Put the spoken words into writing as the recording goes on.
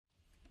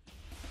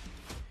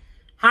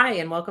Hi,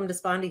 and welcome to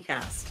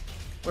SpondyCast,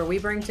 where we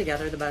bring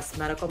together the best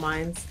medical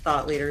minds,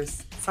 thought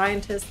leaders,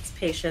 scientists,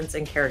 patients,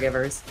 and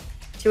caregivers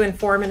to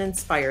inform and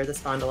inspire the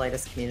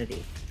spondylitis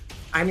community.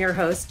 I'm your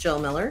host, Jill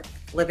Miller,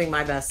 living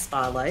my best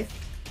spa life,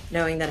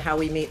 knowing that how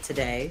we meet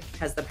today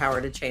has the power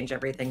to change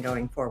everything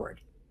going forward.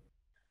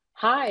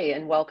 Hi,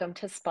 and welcome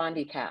to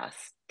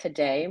SpondyCast.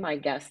 Today, my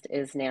guest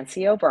is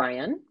Nancy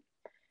O'Brien.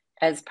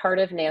 As part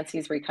of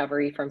Nancy's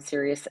recovery from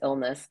serious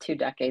illness 2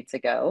 decades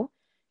ago,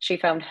 she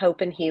found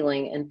hope and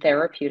healing in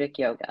therapeutic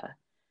yoga.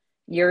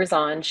 Years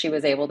on, she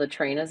was able to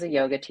train as a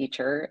yoga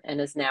teacher and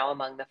is now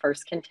among the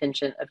first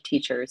contingent of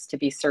teachers to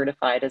be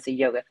certified as a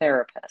yoga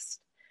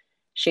therapist.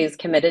 She is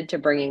committed to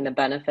bringing the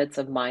benefits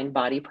of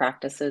mind-body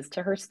practices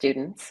to her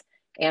students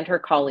and her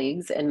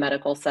colleagues in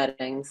medical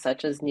settings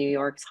such as New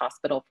York's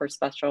Hospital for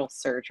Special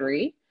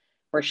Surgery,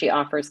 where she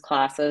offers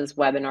classes,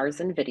 webinars,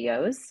 and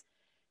videos.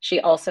 She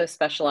also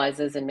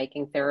specializes in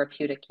making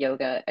therapeutic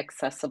yoga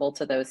accessible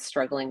to those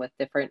struggling with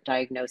different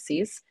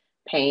diagnoses,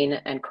 pain,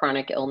 and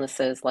chronic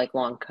illnesses like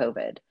long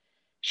COVID.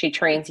 She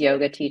trains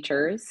yoga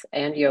teachers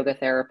and yoga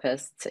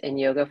therapists in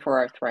yoga for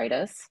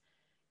arthritis,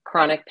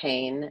 chronic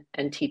pain,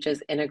 and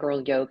teaches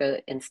Integral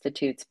Yoga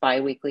Institute's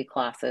biweekly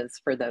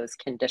classes for those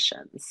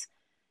conditions.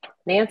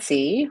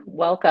 Nancy,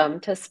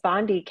 welcome to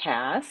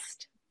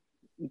SpondyCast.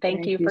 Thank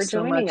Thank you you for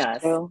so joining much,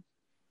 us. Jill.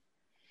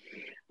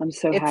 I'm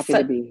so It's happy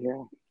to be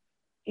here.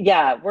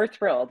 Yeah, we're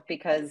thrilled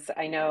because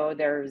I know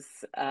there's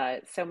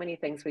so many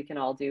things we can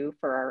all do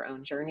for our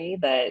own journey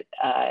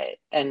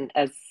and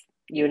as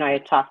you and I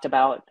had talked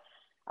about,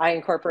 I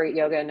incorporate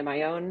yoga into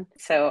my own.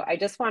 So I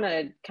just want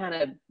to kind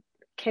of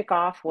kick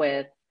off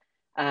with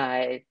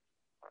uh,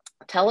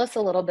 tell us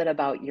a little bit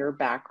about your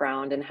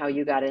background and how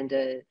you got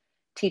into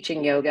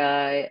teaching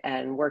yoga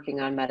and working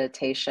on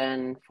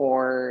meditation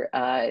for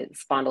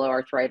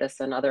spondyloarthritis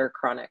and other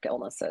chronic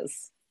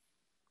illnesses.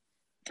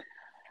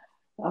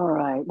 All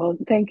right. Well,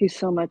 thank you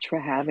so much for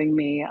having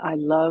me. I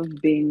love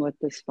being with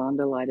the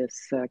spondylitis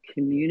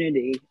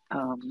community.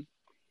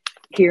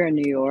 Here in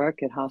New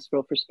York at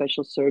Hospital for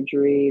Special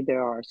Surgery,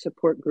 there are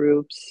support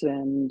groups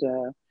and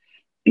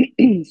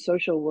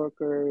social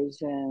workers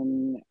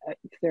and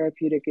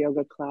therapeutic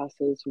yoga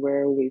classes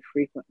where we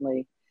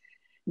frequently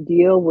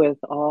deal with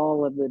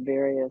all of the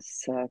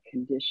various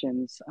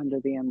conditions under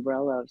the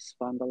umbrella of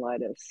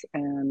spondylitis.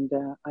 And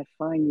I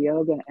find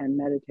yoga and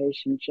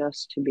meditation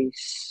just to be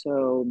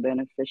so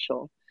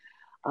beneficial.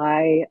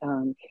 I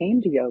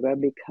came to yoga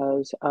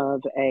because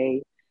of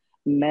a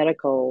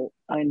medical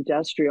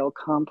industrial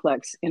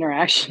complex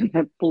interaction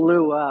that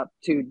blew up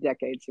 2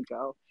 decades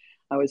ago.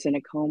 I was in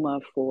a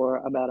coma for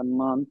about a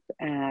month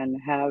and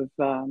have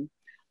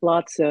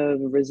lots of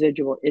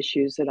residual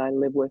issues that I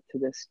live with to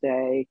this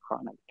day,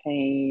 chronic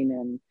pain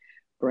and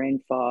brain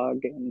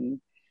fog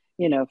and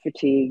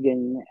fatigue.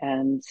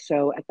 And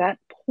so at that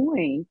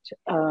point,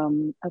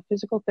 a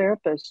physical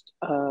therapist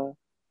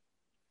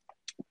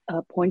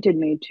pointed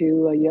me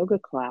to a yoga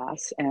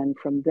class. And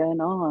from then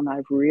on,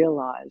 I've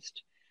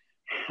realized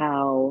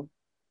how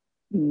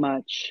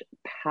much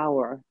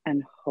power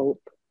and hope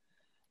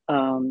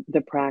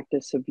the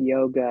practice of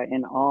yoga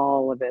in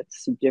all of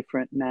its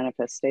different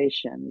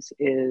manifestations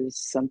is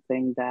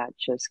something that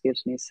just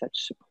gives me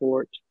such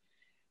support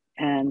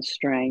and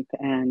strength.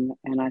 And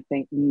I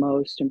think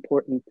most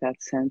important,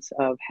 that sense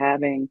of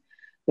having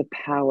the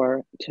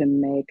power to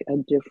make a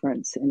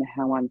difference in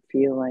how I'm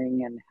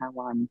feeling and how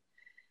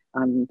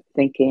I'm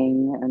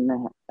thinking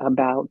and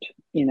about,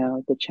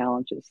 the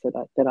challenges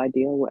that I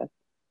deal with.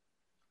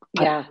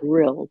 Yeah. I'm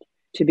thrilled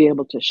to be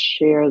able to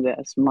share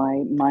this.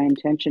 My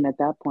intention at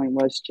that point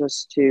was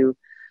just to,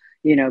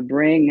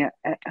 bring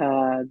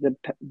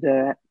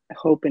the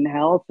hope and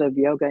health of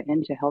yoga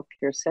into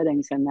healthcare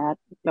settings, and that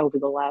over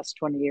the last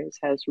 20 years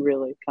has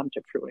really come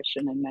to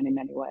fruition in many,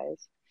 many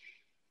ways.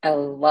 I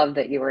love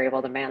that you were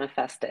able to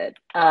manifest it.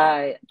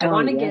 I Oh,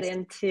 want to get yes.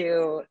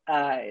 into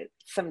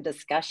some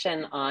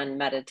discussion on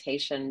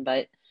meditation,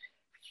 but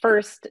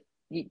first,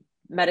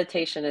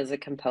 meditation is a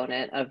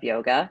component of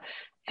yoga.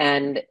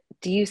 And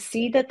do you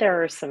see that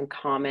there are some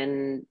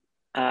common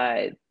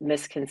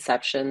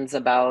misconceptions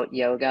about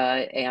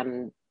yoga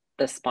and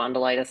the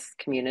spondylitis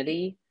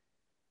community?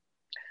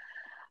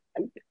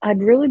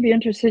 I'd really be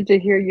interested to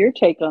hear your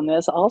take on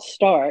this. I'll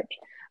start,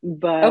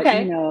 but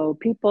Okay.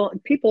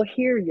 people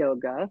hear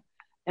yoga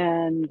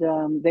and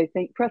they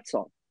think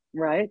pretzel,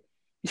 right?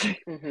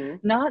 Mm-hmm.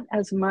 Not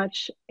as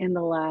much in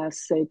the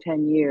last, say,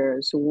 10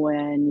 years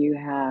when you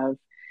have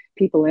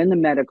people in the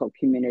medical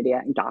community,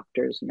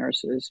 doctors,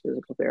 nurses,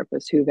 physical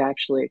therapists, who've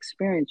actually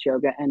experienced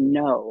yoga and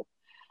know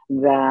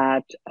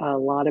that a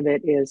lot of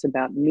it is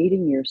about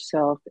meeting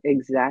yourself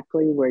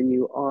exactly where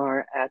you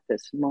are at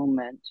this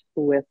moment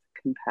with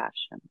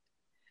compassion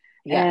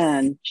Yes.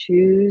 and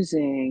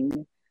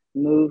choosing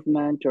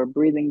movement or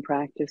breathing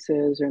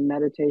practices or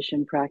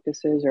meditation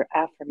practices or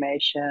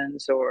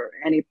affirmations or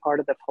any part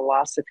of the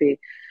philosophy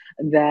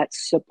that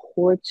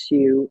supports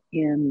you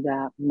in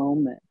that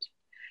moment.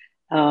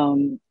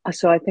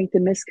 So I think the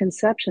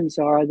misconceptions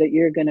are that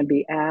you're going to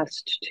be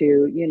asked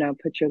to,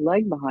 put your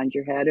leg behind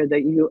your head, or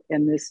that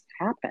and this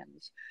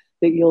happens,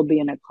 that you'll be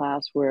in a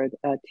class where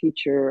a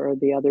teacher or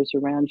the others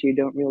around you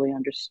don't really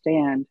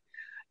understand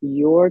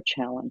your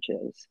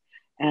challenges.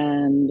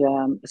 And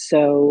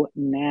so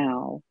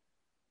now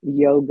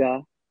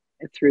yoga,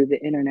 through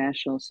the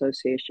International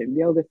Association of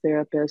Yoga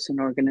Therapists and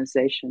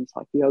organizations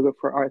like Yoga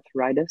for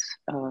Arthritis,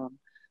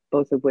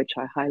 both of which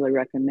I highly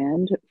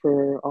recommend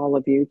for all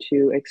of you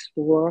to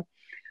explore.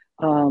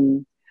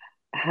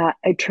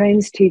 It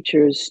trains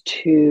teachers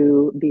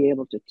to be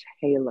able to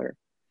tailor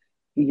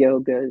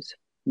yoga's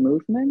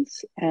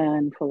movements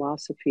and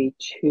philosophy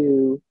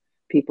to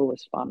people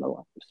with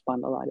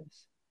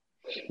spondylitis.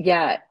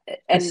 Yeah,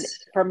 and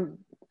from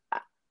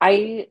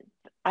I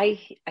I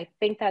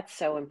think that's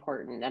so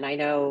important. And I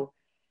know,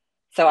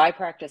 so I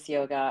practice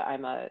yoga.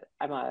 I'm a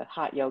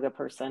hot yoga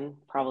person,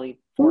 probably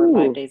 4 or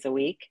 5 Ooh, days a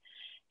week.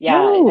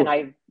 Yeah, and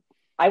ooh,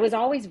 I was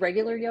always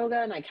regular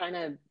yoga, and I kind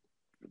of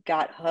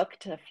got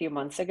hooked a few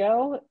months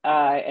ago,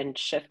 and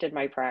shifted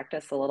my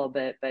practice a little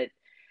bit. But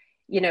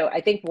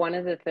I think one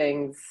of the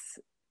things,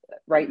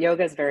 right,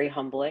 yoga is very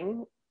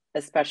humbling,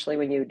 especially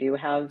when you do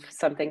have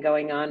something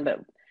going on.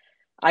 But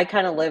I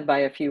kind of live by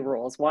a few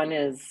rules. One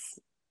is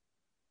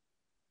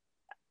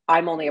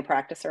I'm only a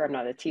practicer, I'm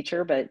not a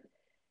teacher, but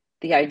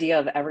the idea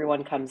of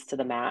everyone comes to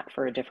the mat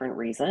for a different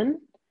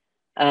reason.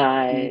 Uh,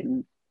 mm-hmm.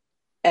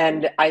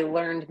 and I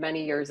learned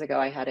many years ago,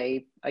 I had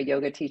a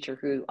yoga teacher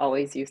who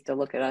always used to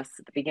look at us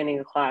at the beginning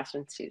of class,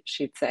 and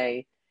she'd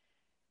say,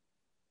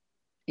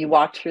 "You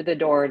walked through the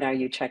door, now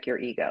you check your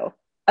ego."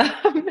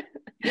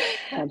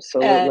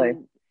 Absolutely.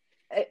 and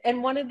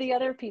and one of the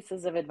other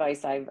pieces of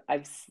advice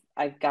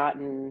I've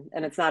gotten,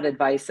 and it's not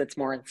advice, it's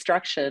more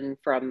instruction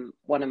from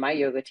one of my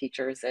yoga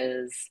teachers,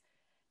 is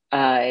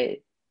uh,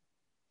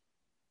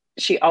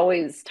 she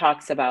always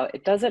talks about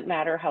it doesn't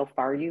matter how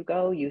far you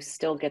go, you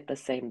still get the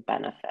same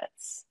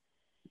benefits.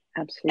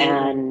 Absolutely.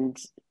 And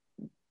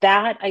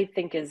that I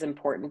think is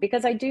important,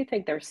 because I do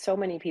think there's so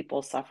many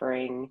people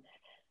suffering,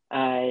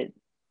 uh,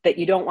 that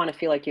you don't want to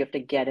feel like you have to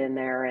get in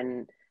there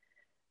and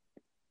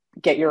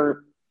get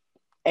your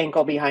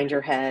ankle behind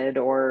your head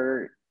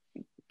or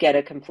get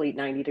a complete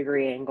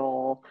 90-degree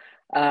angle.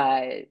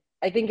 I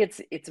think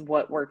it's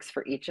what works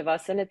for each of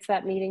us, and it's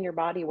that meeting your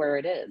body where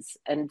it is.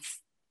 And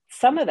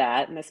some of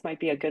that, and this might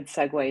be a good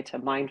segue to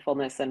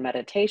mindfulness and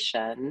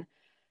meditation,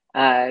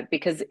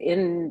 because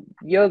in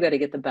yoga, to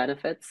get the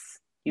benefits,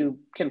 you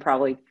can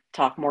probably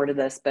talk more to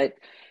this, but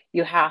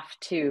you have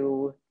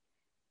to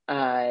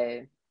uh,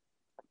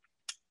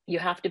 you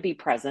have to be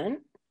present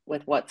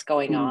with what's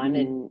going on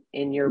Mm-hmm.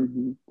 in your,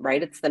 Mm-hmm.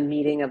 right, it's the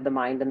meeting of the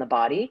mind and the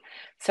body.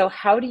 So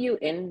how do you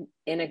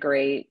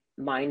integrate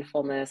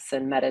mindfulness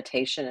and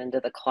meditation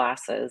into the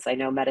classes? I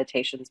know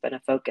meditation's been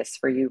a focus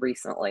for you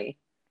recently.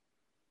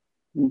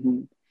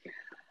 Mm-hmm.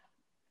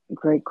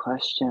 Great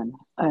question.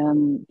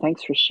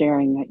 Thanks for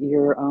sharing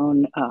your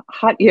own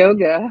hot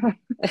yoga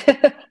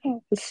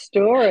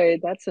story.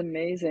 That's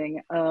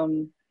amazing.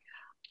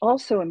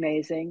 Also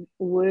amazing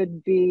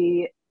would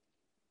be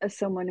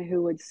someone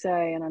who would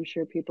say, and I'm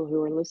sure people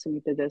who are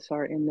listening to this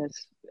are in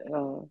this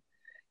uh,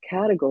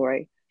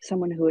 category,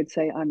 someone who would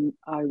say,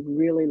 I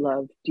really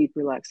love deep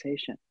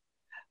relaxation,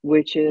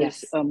 which is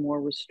Yes. a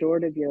more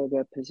restorative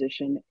yoga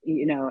position,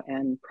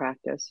 and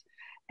practice.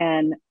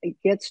 And it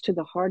gets to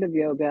the heart of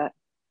yoga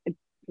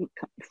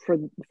for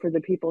for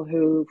the people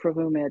who for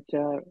whom it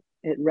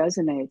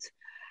resonates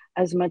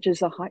as much as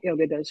the hot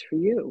yoga does for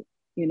you.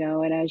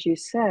 And as you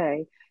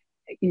say,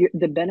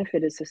 the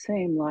benefit is the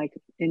same, like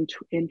in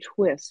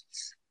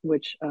twists,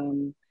 which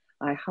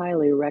I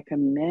highly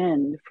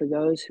recommend for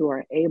those who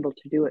are able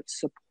to do it,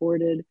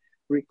 supported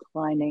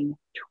reclining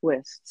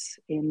twists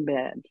in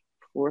bed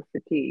for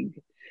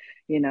fatigue.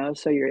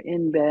 So you're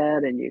in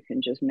bed and you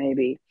can just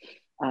maybe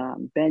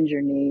bend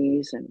your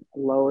knees and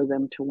lower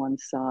them to one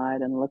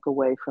side and look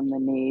away from the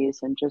knees,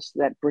 and just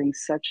that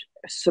brings such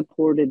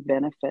supported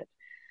benefit.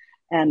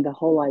 And the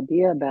whole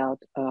idea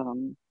about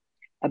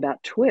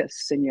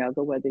twists in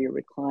yoga, whether you're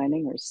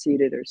reclining or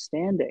seated or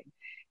standing,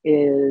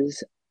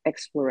 is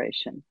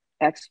exploration,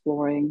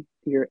 exploring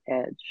your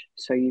edge.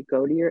 So you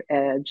go to your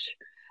edge,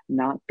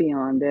 not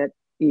beyond it.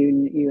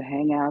 You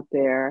hang out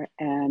there,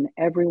 and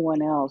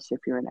everyone else, if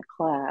you're in a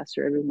class,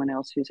 or everyone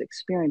else who's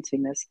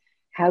experiencing this,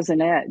 has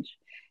an edge.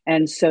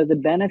 And so the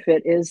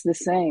benefit is the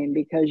same,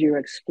 because you're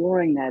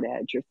exploring that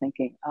edge. You're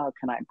thinking, oh,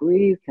 can I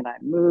breathe? Can I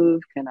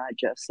move? Can I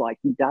just like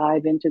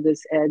dive into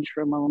this edge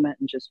for a moment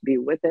and just be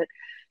with it?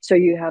 So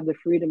you have the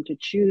freedom to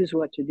choose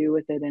what to do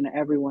with it, and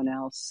everyone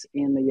else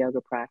in the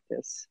yoga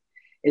practice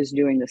is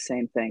doing the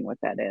same thing with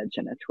that edge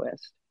and a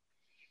twist.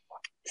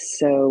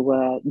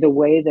 So the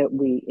way that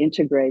we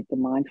integrate the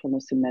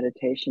mindfulness and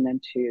meditation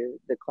into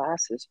the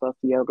classes, both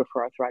the Yoga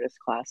for Arthritis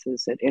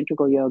classes at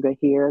Integral Yoga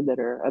here that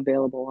are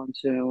available on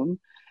Zoom,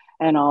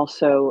 and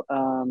also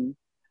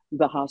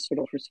the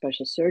Hospital for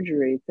Special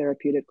Surgery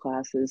therapeutic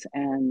classes,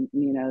 and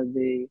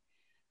the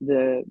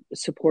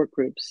support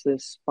groups, the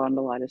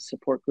spondylitis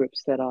support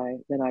groups that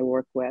I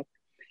work with,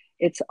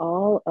 It's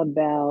all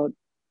about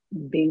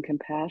being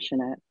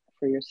compassionate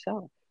for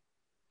yourself.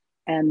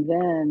 And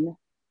then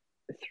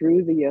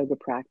through the yoga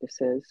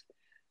practices,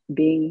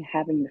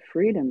 having the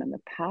freedom and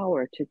the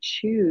power to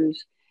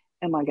choose,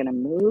 am I going to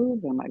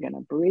move? Am I going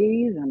to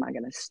breathe? Am I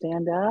going to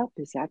stand up?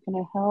 Is that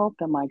going to help?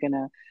 Am I going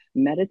to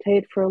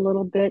meditate for a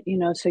little bit?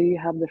 So you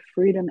have the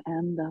freedom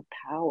and the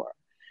power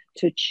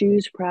to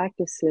choose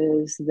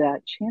practices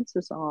that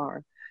chances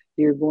are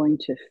you're going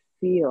to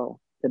feel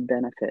the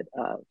benefit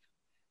of.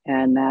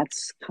 And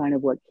that's kind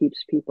of what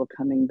keeps people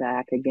coming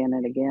back again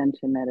and again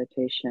to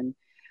meditation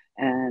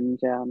and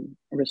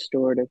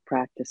restorative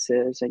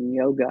practices and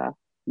yoga,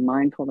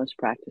 mindfulness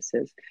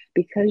practices,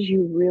 because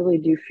you really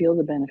do feel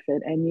the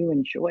benefit and you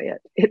enjoy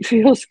it. It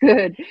feels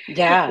good.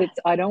 Yeah.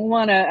 I don't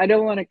want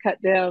to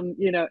cut down,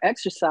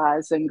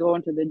 exercise and go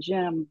into the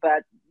gym,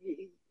 but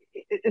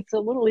it's a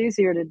little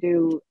easier to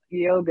do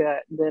yoga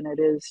than it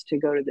is to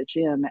go to the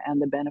gym,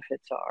 and the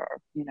benefits are,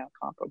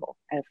 comparable,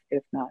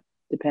 if not,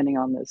 depending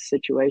on the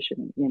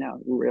situation,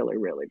 really,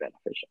 really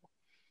beneficial.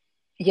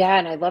 Yeah,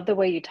 and I love the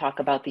way you talk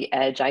about the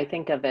edge. I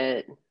think of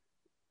us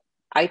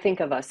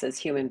as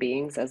human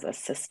beings as a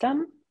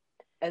system.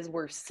 As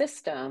we're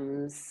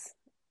systems,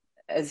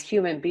 as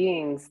human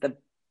beings, the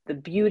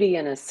beauty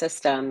in a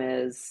system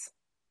is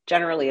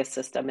generally a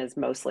system is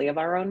mostly of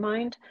our own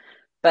mind,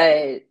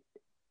 but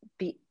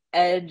the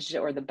edge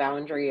or the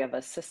boundary of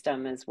a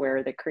system is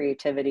where the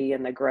creativity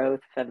and the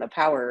growth and the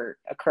power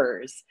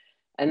occurs.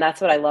 And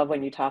that's what I love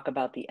when you talk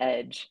about the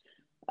edge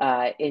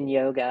in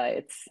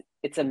yoga.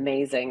 It's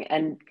amazing.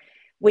 And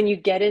when you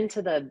get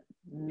into the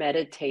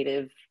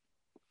meditative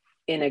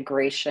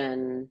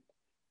integration,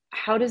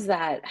 how does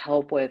that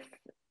help with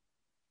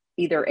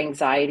either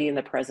anxiety in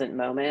the present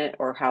moment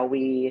or how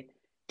we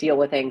deal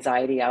with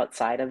anxiety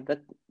outside of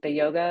the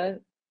yoga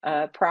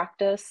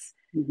practice?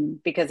 Mm-hmm.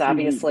 Because Mm-hmm.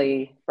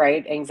 obviously,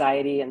 right,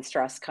 anxiety and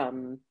stress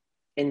come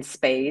in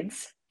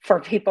spades for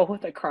people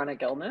with a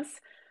chronic illness.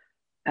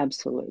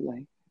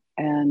 Absolutely.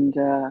 And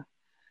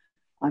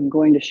I'm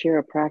going to share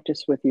a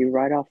practice with you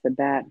right off the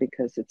bat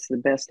because it's the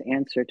best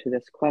answer to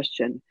this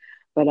question.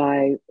 But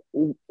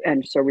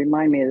and so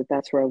remind me that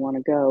that's where I want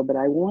to go. But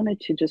I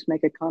wanted to just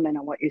make a comment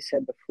on what you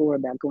said before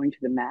about going to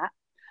the mat.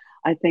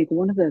 I think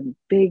one of the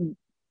big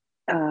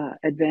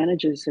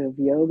advantages of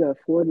yoga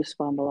for the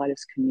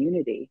spondylitis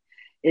community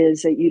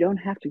is that you don't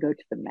have to go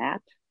to the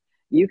mat.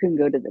 You can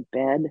go to the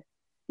bed,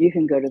 you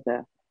can go to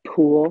the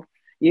pool,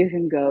 you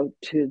can go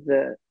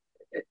to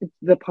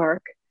the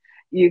park,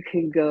 you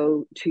can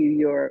go to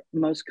your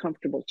most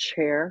comfortable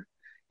chair,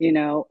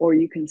 or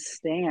you can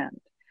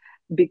stand,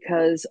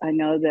 because I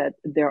know that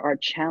there are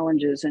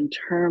challenges in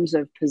terms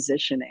of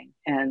positioning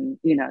and,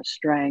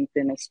 strength,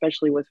 and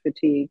especially with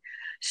fatigue.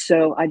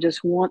 So I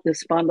just want the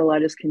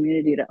spondylitis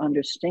community to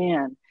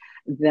understand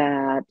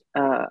that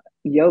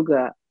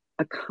yoga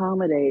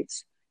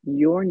accommodates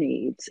your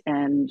needs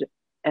and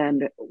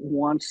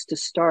wants to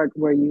start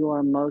where you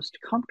are most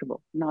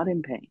comfortable, not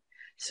in pain.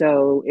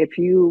 So if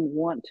you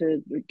want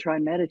to try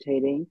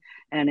meditating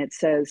and it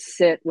says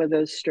sit with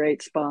a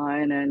straight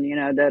spine and,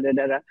 da da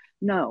da da,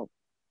 no,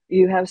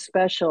 you have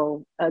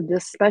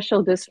this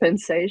special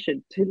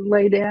dispensation to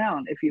lay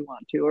down if you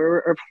want to,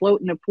 or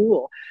float in a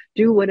pool.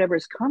 Do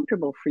whatever's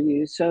comfortable for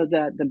you so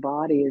that the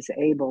body is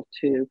able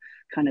to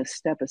kind of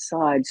step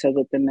aside so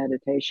that the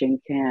meditation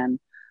can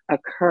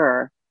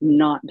occur,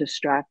 not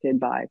distracted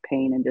by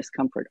pain and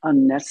discomfort,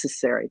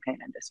 unnecessary pain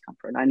and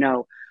discomfort. I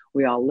know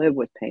we all live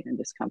with pain and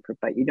discomfort,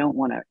 but you don't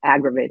want to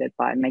aggravate it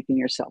by making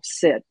yourself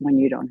sit when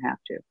you don't have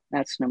to.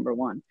 That's number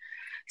one.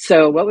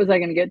 So what was I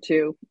going to get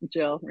to,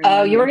 Jill? Oh,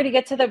 Remind you were me. going to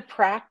get to the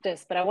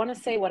practice, but I want to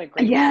say what a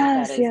great point that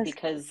Yes, is, yes.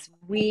 because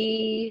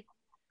we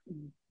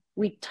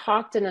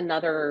talked in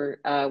another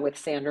with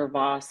Sandra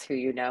Voss,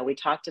 who we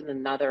talked in My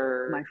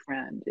another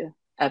friend. Yeah.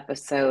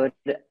 episode.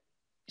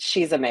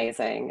 She's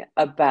amazing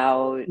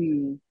about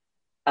Mm.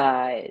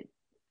 uh,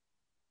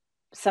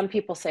 some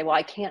people say, well,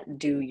 I can't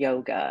do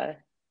yoga.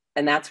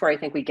 And that's where I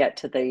think we get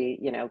to the,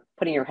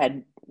 putting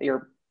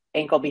your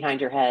ankle behind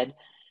your head.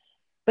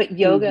 But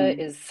yoga Mm-hmm.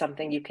 is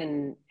something you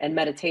can, and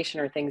meditation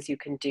are things you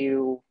can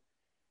do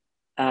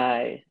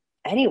uh,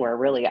 anywhere,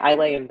 really. I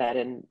lay in bed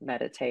and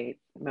meditate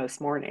most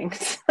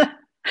mornings.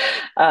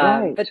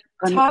 Right. But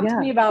talk to Yeah,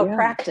 me about yeah.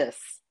 practice.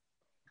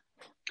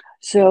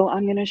 So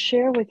I'm going to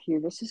share with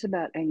you, this is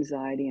about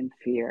anxiety and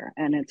fear,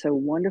 and it's a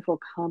wonderful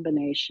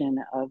combination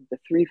of the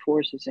three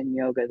forces in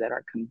yoga that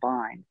are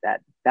combined.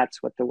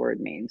 That's what the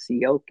word means,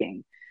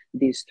 yoking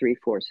these three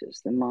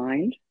forces: the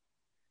mind,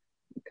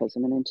 because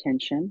of an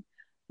intention,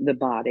 the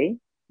body,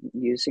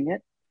 using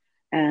it,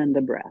 and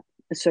the breath.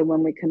 So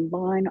when we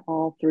combine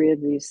all three of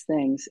these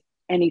things,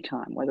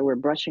 anytime, whether we're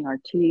brushing our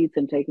teeth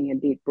and taking a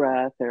deep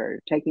breath, or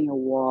taking a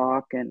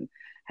walk and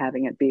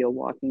having it be a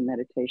walking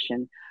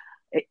meditation,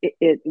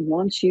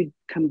 once you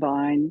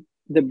combine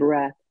the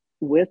breath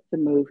with the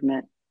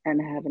movement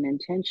and have an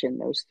intention,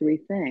 those three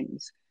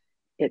things,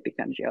 it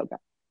becomes yoga.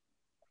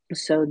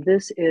 So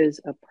this is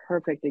a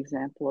perfect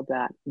example of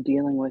that,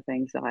 dealing with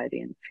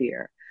anxiety and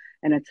fear.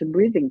 And it's a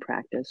breathing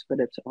practice, but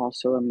it's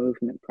also a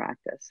movement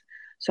practice.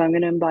 So I'm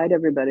going to invite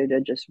everybody to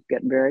just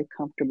get very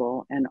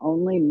comfortable and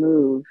only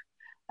move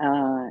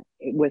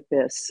with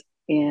this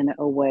in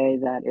a way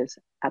that is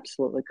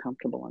absolutely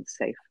comfortable and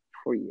safe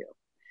for you.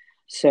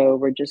 So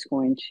we're just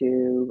going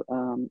to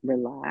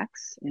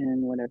relax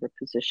in whatever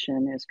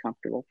position is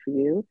comfortable for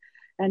you.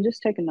 And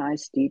just take a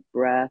nice deep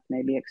breath,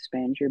 maybe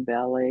expand your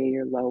belly,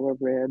 your lower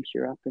ribs,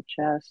 your upper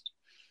chest.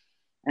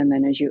 And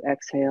then as you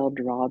exhale,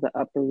 draw the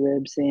upper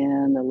ribs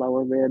in, the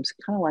lower ribs,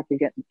 kind of like you're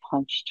getting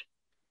punched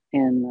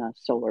in the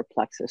solar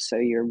plexus. So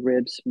your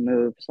ribs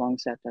move as long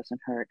as that doesn't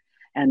hurt.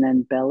 And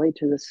then belly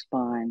to the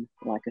spine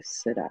like a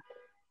sit up.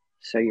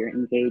 So you're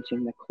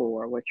engaging the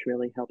core, which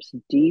really helps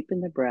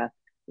deepen the breath,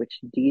 which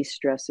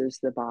de-stresses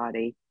the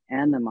body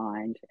and the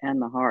mind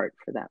and the heart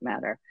for that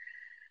matter.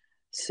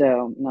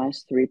 So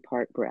nice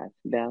 3-part breath,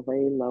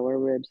 belly, lower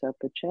ribs,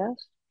 upper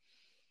chest.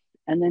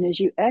 And then as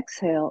you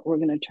exhale, we're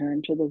going to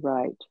turn to the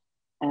right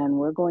and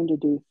we're going to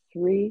do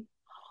 3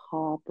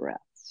 ha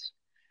breaths.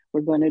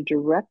 We're going to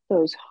direct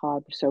those ha,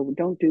 so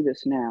don't do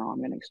this now. I'm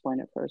going to explain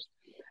it first.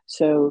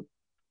 So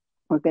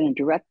we're going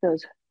to direct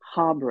those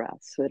ha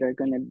breaths that are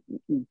going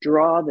to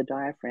draw the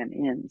diaphragm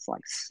in, it's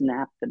like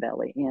snap the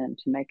belly in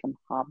to make them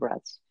ha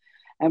breaths.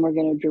 And we're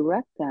going to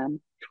direct them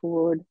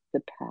toward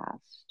the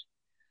past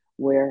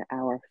where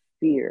our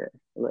fear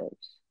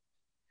lives.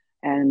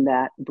 And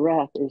that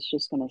breath is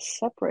just going to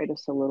separate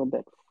us a little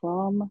bit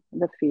from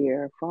the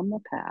fear, from the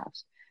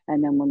past.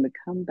 And then when we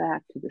come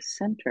back to the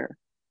center,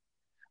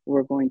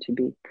 we're going to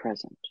be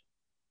present.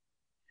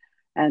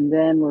 And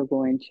then we're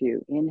going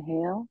to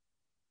inhale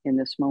in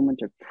this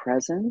moment of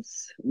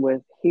presence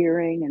with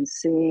hearing and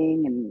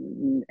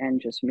seeing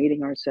and just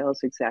meeting ourselves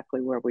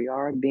exactly where we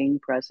are, being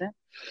present.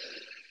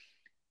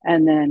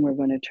 And then we're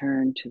going to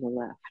turn to the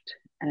left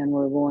and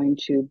we're going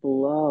to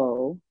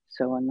blow.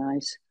 So a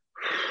nice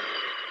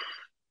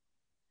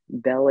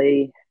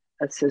belly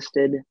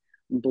assisted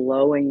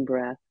blowing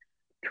breath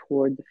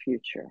toward the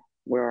future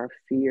where our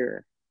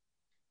fear,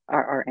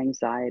 our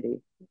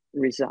anxiety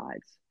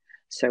resides.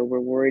 So we're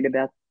worried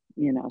about,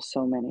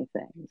 so many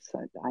things,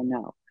 I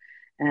know.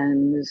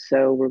 And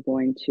so we're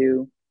going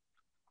to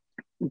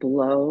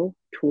blow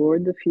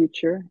toward the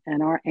future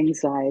and our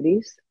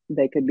anxieties.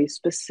 They could be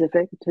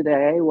specific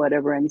today,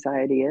 whatever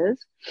anxiety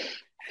is.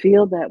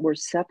 Feel that we're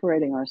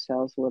separating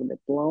ourselves a little bit,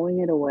 blowing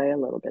it away a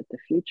little bit, the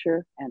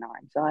future and our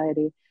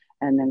anxiety,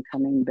 and then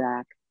coming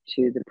back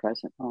to the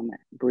present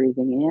moment,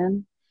 breathing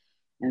in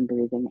and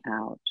breathing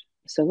out.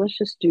 So let's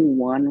just do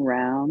one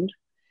round.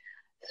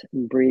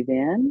 Breathe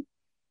in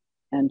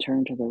and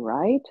turn to the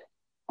right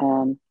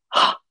and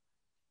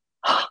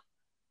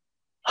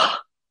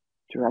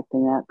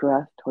directing that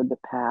breath toward the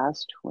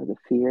past where the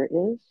fear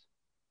is,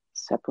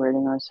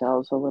 separating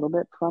ourselves a little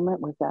bit from it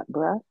with that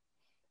breath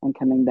and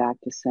coming back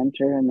to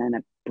center, and then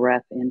a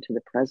breath into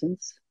the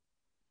presence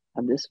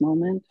of this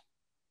moment,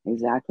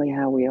 exactly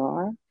how we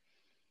are.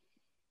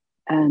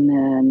 And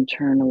then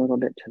turn a little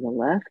bit to the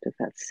left if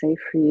that's safe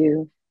for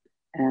you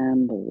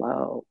and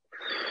blow.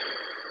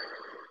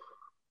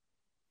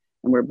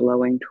 And we're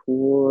blowing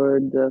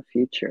toward the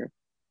future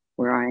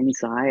where our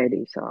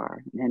anxieties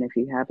are. And if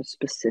you have a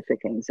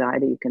specific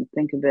anxiety, you can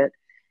think of it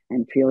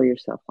and feel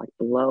yourself like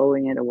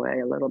blowing it away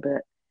a little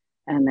bit.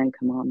 And then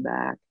come on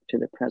back to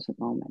the present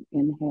moment.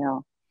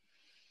 Inhale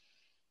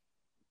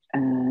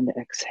and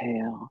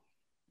exhale.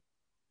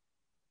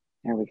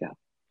 There we go.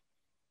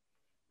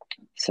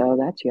 So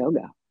that's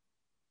yoga.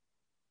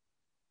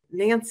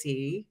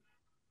 Nancy,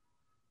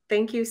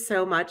 thank you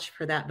so much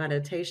for that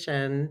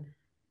meditation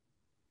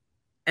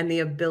and the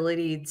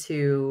ability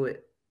to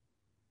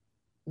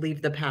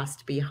leave the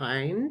past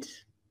behind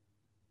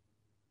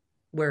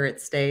where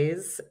it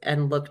stays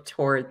and look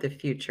toward the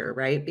future,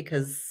 right?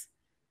 Because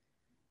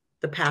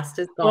the past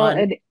is Well,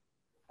 gone.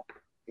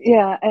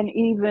 and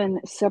even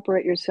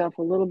separate yourself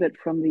a little bit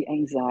from the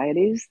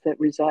anxieties that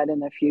reside in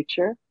the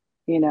future,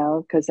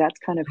 because that's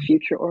kind of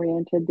future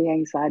oriented, the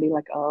anxiety,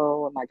 like,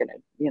 oh, am I going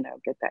to,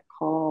 get that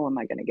call? Am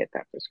I going to get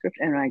that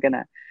prescription? Am I going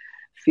to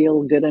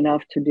feel good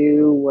enough to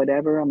do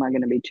whatever? Am I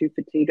going to be too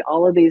fatigued?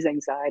 All of these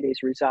anxieties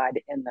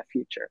reside in the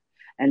future.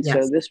 And Yes.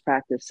 so this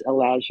practice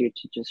allows you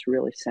to just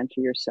really center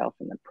yourself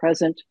in the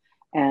present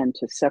and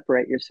to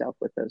separate yourself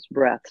with those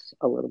breaths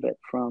a little bit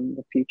from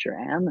the future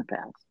and the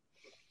past.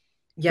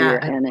 Yeah. Fear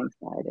and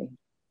anxiety.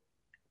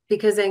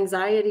 Because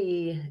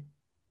anxiety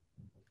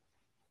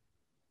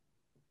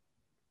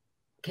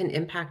can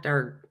impact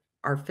our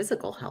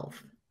physical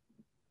health,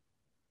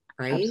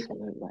 right?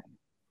 Absolutely.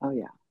 Oh,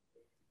 yeah.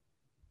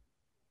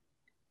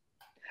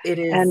 It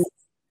is. And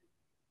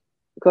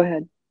go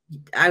ahead.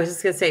 I was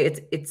just going to say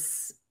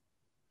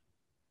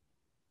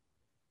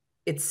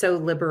it's so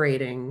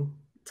liberating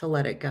to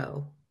let it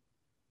go.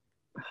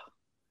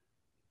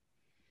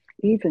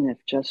 Even if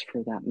just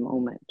for that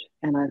moment.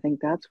 And I think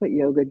that's what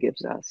yoga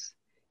gives us,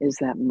 is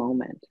that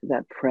moment,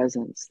 that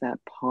presence, that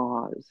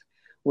pause,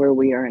 where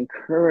we are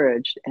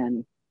encouraged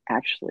and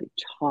actually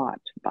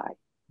taught by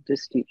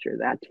this teacher,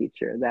 that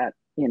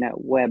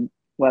web,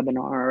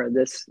 webinar or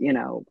this,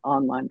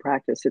 online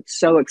practice. It's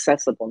so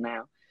accessible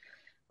now.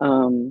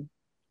 Um,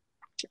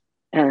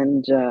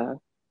 and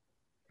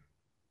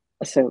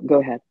so go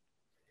ahead.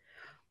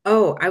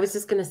 Oh, I was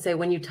just going to say,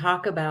 when you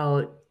talk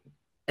about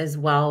as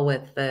well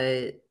with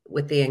the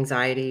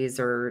anxieties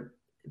or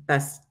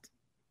best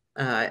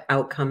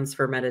outcomes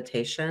for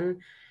meditation,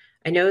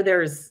 I know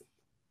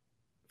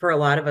for a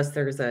lot of us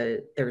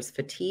there's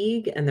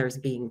fatigue and there's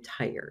being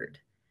tired.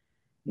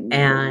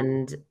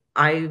 And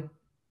I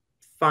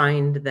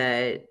find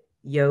that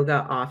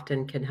yoga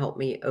often can help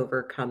me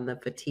overcome the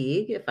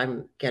fatigue if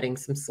I'm getting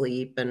some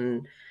sleep.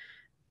 And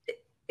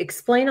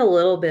explain a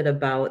little bit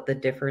about the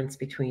difference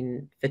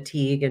between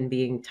fatigue and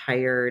being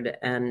tired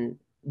and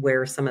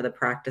where some of the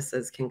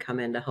practices can come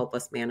in to help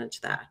us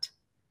manage that.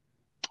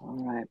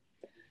 All right.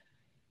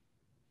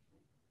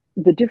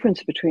 The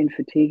difference between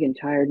fatigue and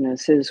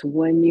tiredness is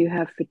when you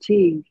have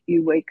fatigue,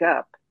 you wake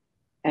up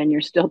and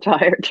you're still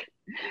tired.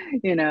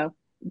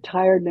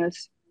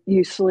 Tiredness,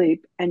 you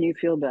sleep and you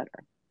feel better.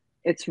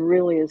 It's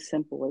really as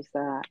simple as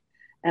that.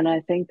 And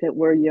I think that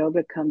where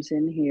yoga comes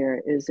in here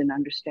is in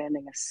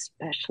understanding,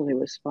 especially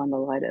with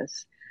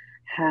spondylitis,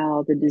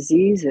 how the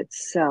disease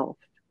itself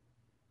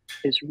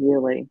is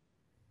really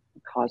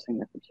causing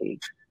the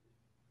fatigue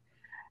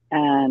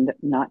and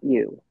not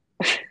you.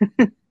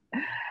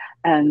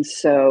 And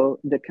so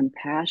the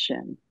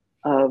compassion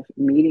of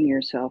meeting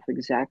yourself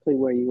exactly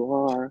where you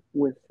are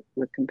with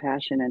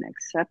compassion and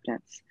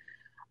acceptance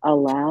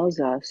allows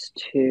us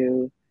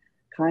to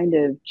kind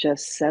of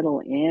just settle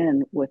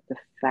in with the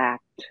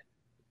fact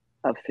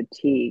of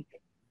fatigue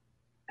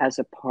as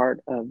a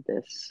part of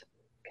this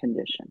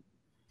condition,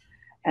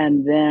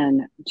 and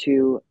then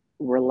to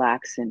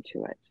relax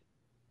into it.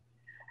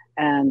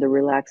 And the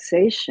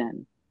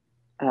relaxation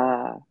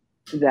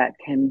that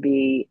can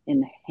be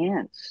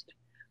enhanced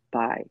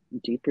by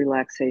deep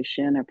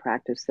relaxation, a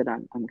practice that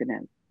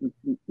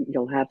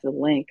you'll have the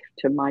link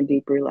to my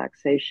deep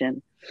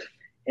relaxation.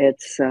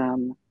 It's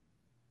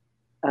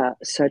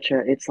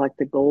it's like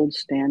the gold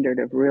standard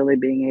of really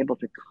being able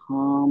to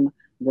calm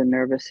the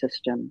nervous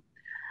system.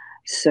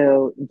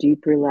 So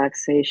deep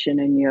relaxation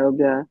in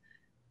yoga,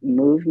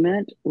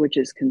 movement, which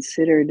is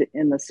considered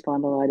in the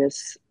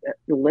spondylitis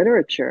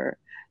literature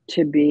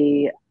to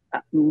be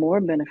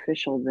more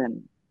beneficial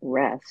than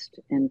rest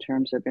in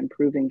terms of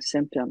improving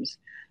symptoms.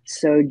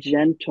 So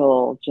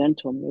gentle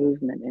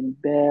movement in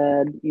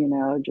bed,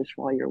 just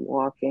while you're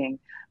walking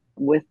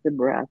with the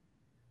breath.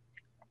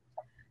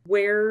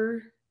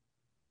 Where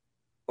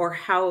or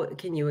how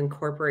can you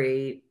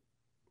incorporate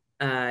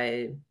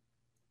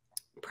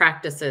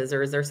practices,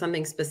 or is there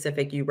something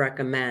specific you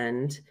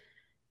recommend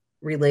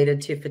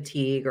related to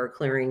fatigue or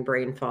clearing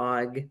brain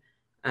fog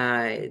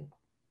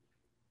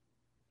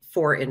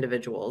for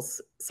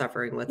individuals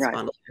suffering with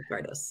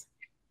spondyloarthritis?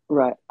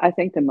 Right. I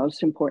think the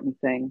most important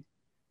thing,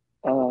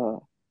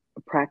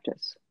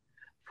 practice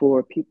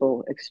for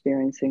people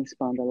experiencing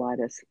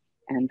spondylitis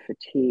and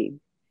fatigue,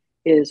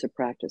 is a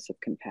practice of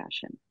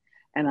compassion.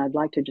 And I'd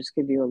like to just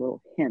give you a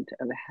little hint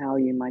of how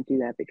you might do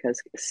that, because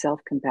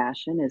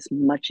self-compassion is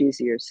much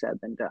easier said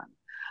than done.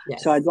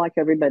 Yes. So I'd like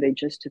everybody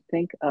just to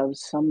think of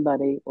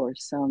somebody or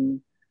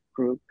some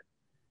group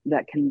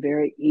that can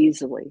very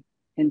easily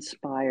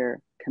inspire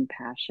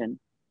compassion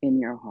in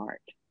your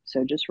heart.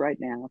 So just right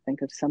now,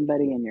 think of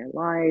somebody in your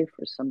life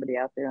or somebody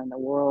out there in the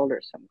world or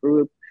some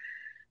group.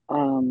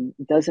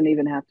 It doesn't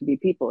even have to be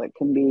people. It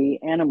can be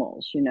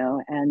animals,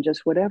 and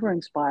just whatever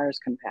inspires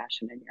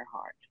compassion in your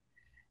heart.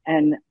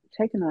 And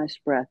take a nice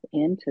breath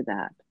into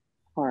that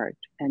heart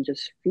and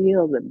just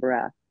feel the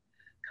breath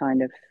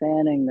kind of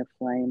fanning the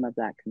flame of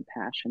that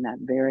compassion, that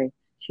very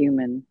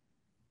human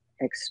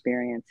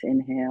experience.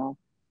 Inhale,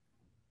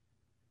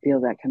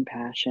 feel that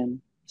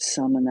compassion,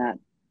 summon that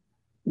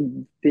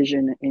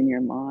vision in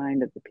your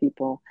mind of the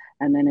people.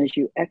 And then as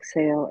you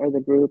exhale, or the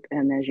group,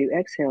 and as you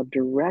exhale,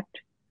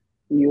 direct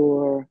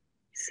your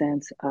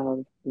sense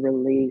of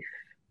relief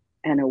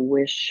and a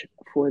wish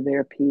for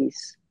their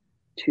peace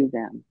to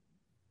them.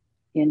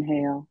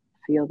 Inhale,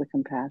 feel the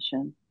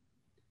compassion.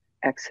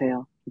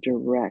 Exhale,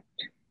 direct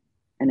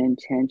an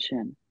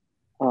intention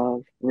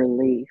of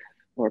relief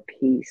or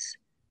peace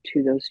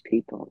to those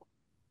people,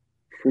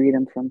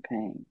 freedom from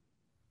pain,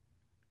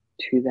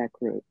 to that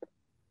group.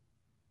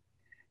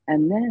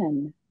 And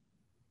then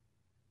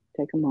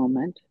take a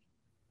moment.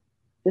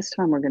 This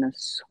time we're going to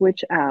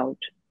switch out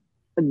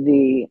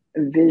the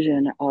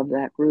vision of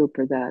that group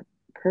or that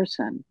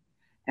person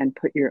and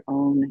put your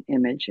own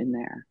image in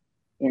there.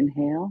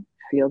 Inhale,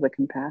 feel the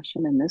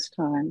compassion, and this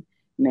time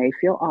may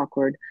feel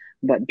awkward,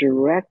 but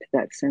direct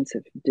that sense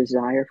of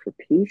desire for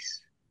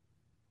peace,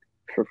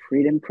 for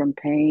freedom from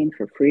pain,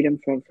 for freedom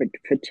from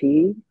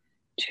fatigue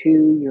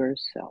to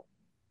yourself.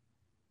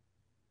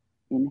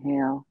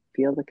 Inhale,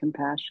 feel the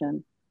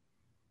compassion.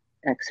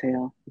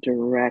 Exhale,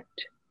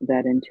 direct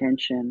that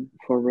intention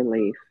for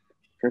relief,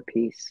 for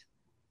peace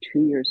to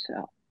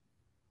yourself.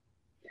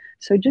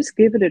 So just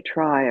give it a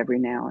try every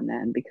now and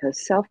then,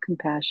 because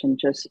self-compassion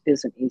just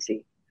isn't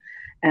easy.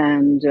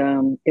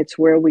 And it's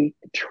where we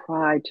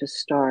try to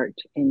start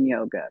in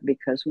yoga,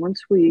 because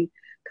once we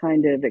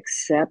kind of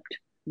accept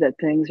that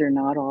things are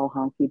not all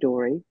honky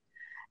dory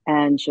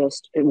and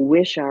just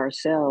wish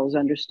ourselves,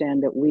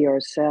 understand that we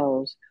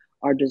ourselves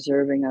are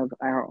deserving of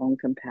our own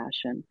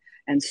compassion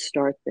and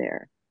start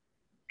there.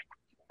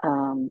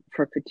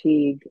 For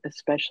fatigue,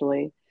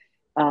 especially,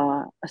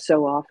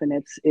 so often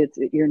it's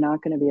you're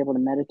not going to be able to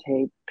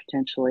meditate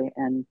potentially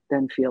and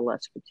then feel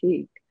less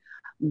fatigued,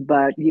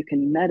 but you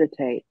can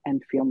meditate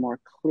and feel more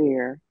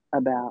clear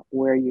about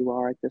where you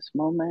are at this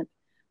moment.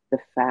 The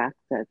fact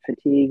that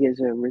fatigue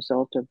is a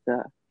result of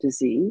the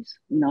disease,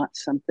 not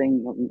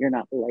something, you're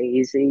not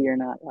lazy, you're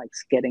not like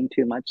getting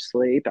too much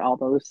sleep, all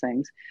those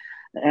things.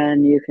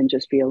 And you can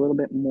just be a little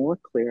bit more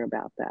clear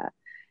about that.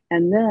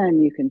 And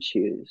then you can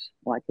choose,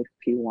 like if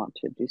you want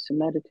to do some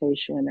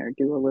meditation or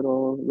do a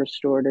little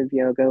restorative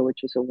yoga,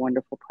 which is a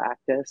wonderful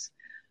practice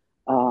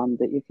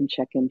that you can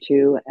check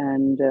into,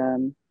 and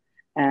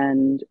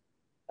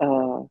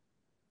uh,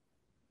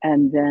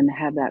 and then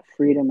have that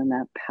freedom and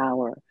that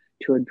power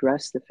to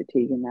address the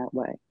fatigue in that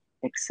way,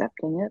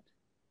 accepting it,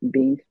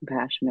 being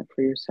compassionate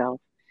for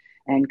yourself,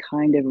 and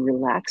kind of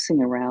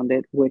relaxing around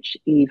it, which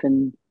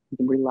even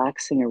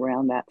relaxing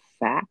around that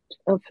fact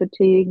of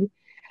fatigue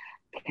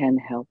can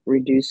help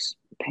reduce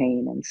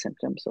pain and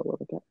symptoms a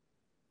little bit.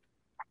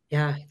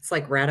 Yeah, it's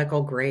like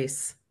radical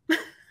grace for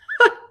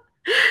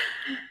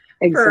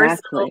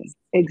Exactly. ourselves.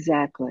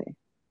 Exactly.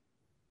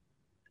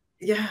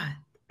 Yeah.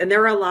 And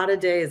there are a lot of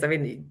days. I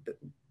mean,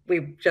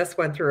 we just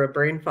went through a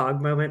brain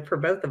fog moment for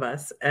both of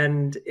us,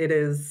 and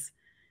it's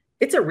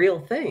a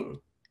real thing.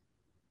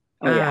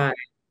 Oh yeah. Uh,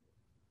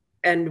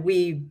 and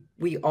we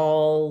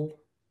all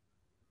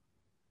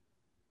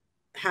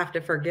have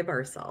to forgive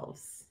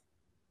ourselves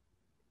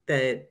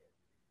that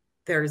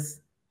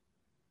there's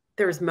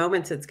there's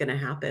moments it's going to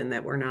happen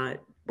that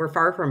we're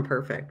far from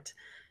perfect.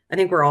 I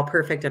think we're all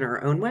perfect in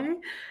our own way.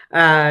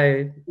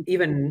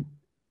 Even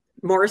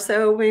more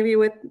so maybe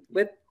with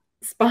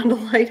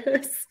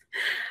spondylitis.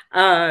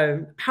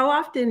 How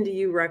often do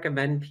you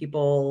recommend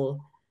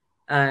people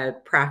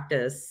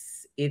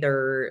practice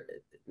either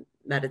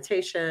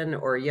meditation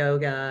or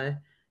yoga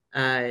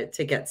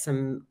to get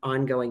some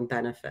ongoing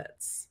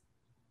benefits?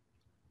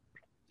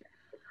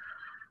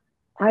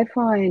 I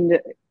find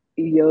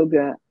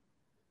yoga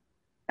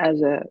as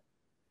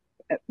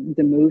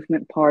the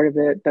movement part of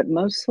it, but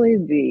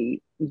mostly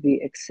the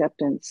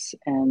acceptance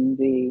and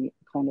the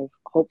kind of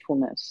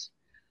hopefulness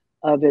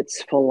of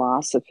its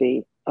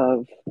philosophy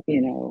of,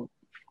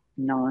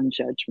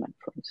 non-judgment,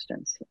 for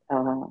instance,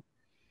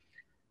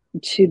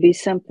 to be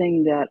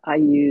something that I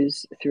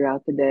use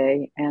throughout the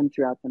day and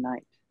throughout the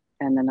night.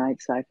 And the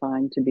nights I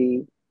find to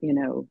be,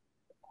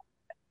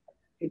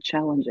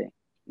 challenging,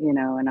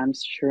 and I'm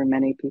sure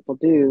many people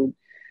do,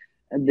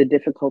 the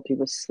difficulty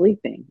with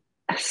sleeping,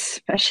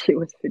 especially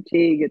with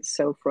fatigue. It's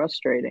so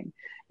frustrating,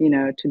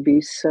 to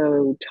be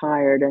so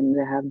tired and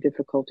to have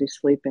difficulty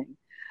sleeping.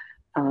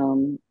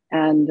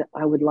 And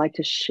I would like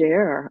to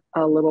share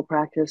a little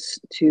practice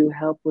to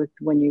help with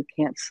when you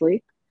can't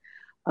sleep.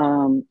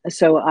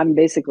 So I'm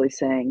basically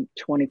saying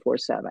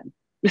 24/7.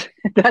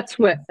 That's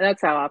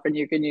how often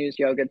you can use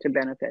yoga to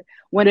benefit.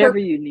 Whenever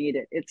you need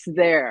it, it's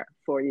there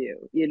for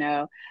you.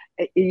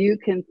 You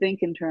can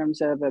think in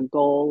terms of a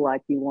goal,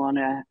 like you want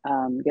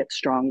to get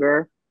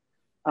stronger,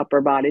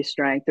 upper body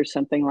strength or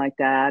something like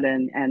that,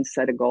 and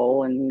set a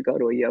goal and go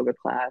to a yoga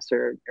class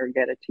or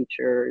get a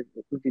teacher,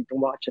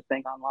 watch a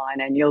thing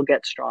online, and you'll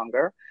get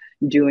stronger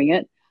doing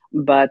it.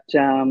 But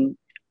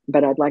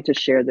I'd like to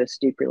share this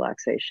deep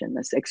relaxation,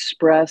 this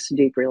express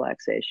deep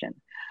relaxation.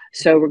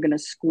 So we're going to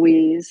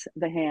squeeze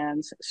the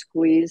hands,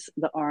 squeeze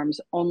the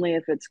arms only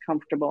if it's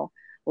comfortable,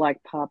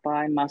 like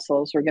Popeye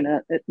muscles. We're going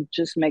to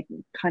just make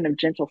kind of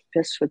gentle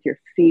fists with your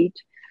feet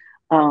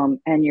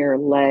and your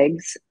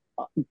legs.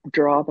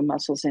 Draw the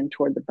muscles in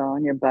toward the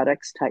bone, your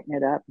buttocks, tighten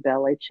it up,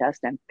 belly,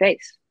 chest, and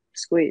face.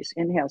 Squeeze.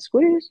 Inhale,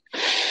 squeeze.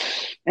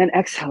 And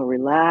exhale,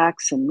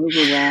 relax and move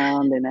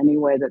around in any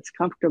way that's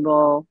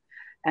comfortable.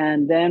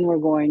 And then we're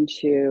going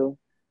to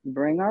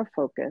bring our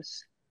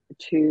focus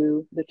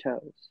to the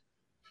toes.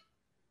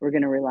 We're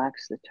going to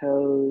relax the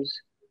toes,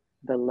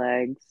 the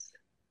legs,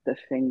 the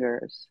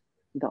fingers,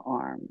 the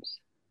arms,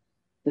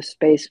 the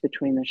space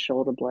between the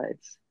shoulder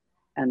blades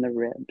and the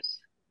ribs.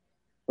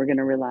 We're going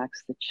to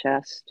relax the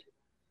chest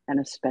and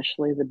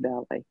especially the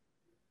belly,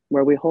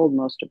 where we hold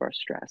most of our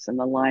stress, and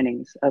the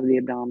linings of the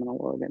abdominal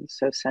organs.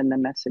 So send the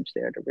message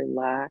there to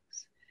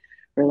relax.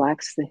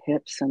 Relax the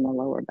hips and the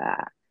lower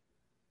back.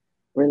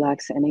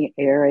 Relax any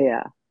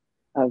area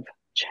of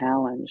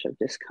challenge, of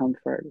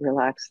discomfort.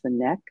 Relax the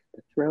neck,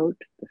 the throat,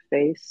 the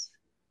face,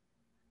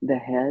 the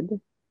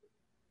head,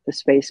 the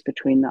space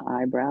between the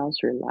eyebrows.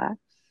 Relax.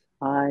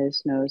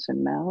 Eyes, nose,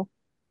 and mouth.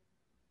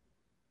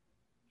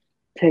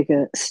 Take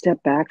a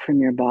step back from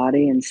your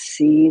body and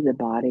see the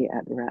body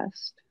at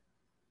rest.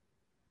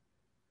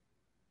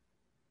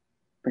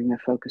 Bring the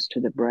focus to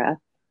the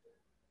breath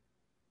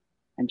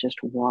and just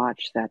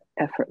watch that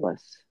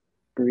effortless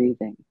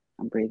breathing.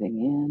 I'm breathing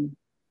in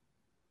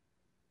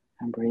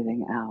and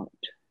breathing out,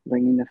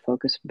 bringing the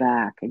focus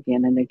back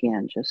again and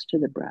again, just to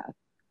the breath.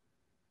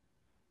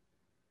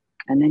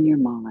 And then your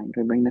mind.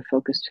 We bring the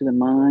focus to the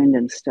mind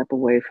and step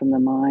away from the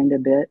mind a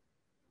bit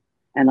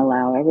and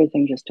allow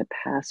everything just to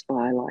pass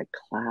by like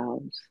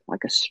clouds,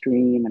 like a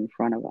stream in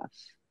front of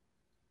us.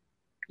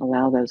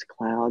 Allow those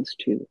clouds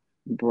to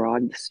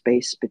broaden, the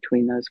space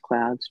between those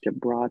clouds to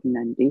broaden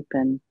and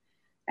deepen,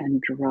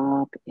 and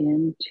drop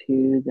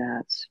into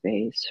that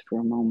space for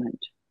a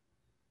moment,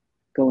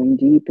 going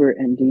deeper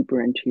and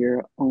deeper into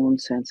your own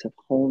sense of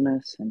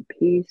wholeness and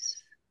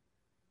peace.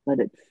 Let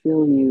it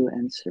fill you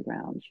and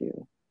surround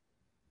you.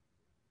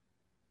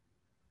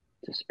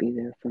 Just be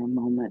there for a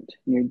moment,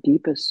 your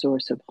deepest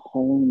source of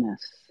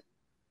wholeness.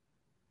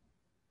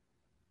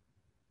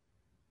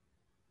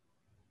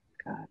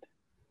 God.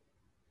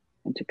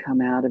 And to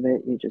come out of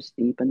it, you just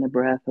deepen the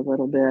breath a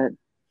little bit.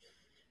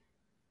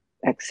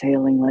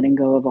 Exhaling, letting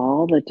go of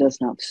all that does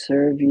not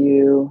serve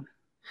you.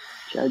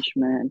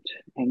 Judgment,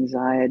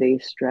 anxiety,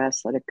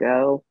 stress, let it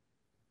go.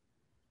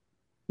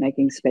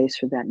 Making space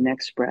for that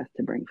next breath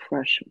to bring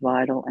fresh,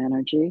 vital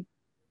energy.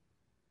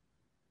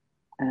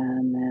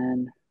 And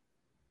then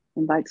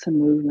invite some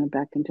movement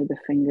back into the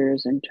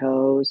fingers and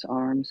toes,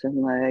 arms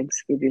and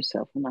legs. Give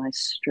yourself a nice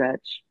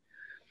stretch.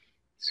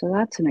 So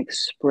that's an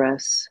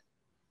express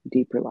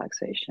deep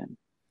relaxation.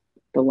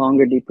 The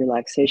longer deep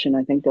relaxation,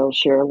 I think they'll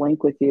share a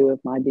link with you of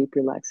my deep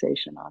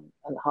relaxation on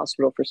the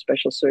Hospital for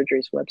Special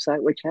Surgery's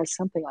website, which has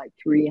something like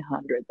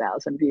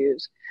 300,000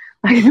 views.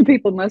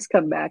 People must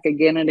come back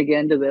again and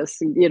again to this,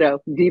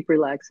 deep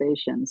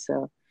relaxation.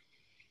 So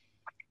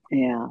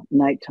yeah,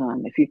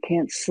 nighttime. If you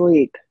can't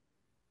sleep,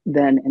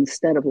 then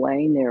instead of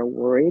laying there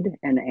worried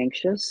and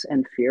anxious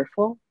and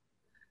fearful,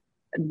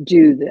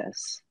 do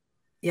this.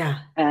 Yeah.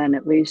 And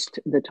at least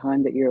the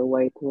time that you're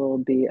awake will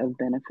be of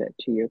benefit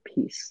to your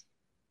peace,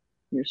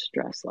 your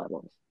stress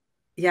levels.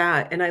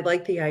 Yeah. And I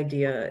like the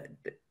idea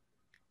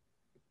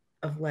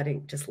of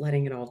letting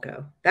it all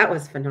go. That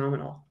was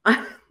phenomenal.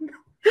 I'm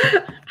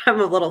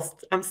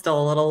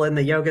still a little in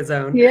the yoga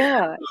zone.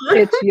 Yeah.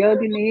 It's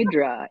Yoga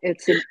Nidra.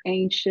 It's an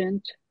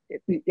ancient,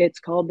 it's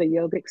called the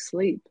yogic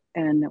sleep.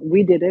 And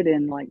we did it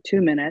in like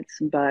 2 minutes,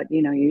 but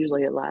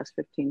usually it lasts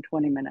 15,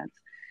 20 minutes.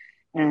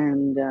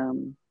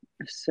 And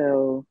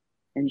so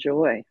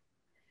enjoy.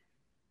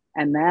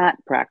 And that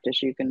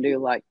practice you can do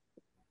like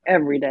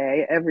every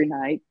day, every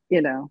night,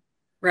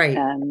 Right.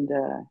 And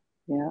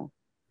yeah.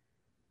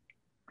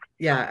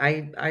 Yeah,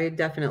 I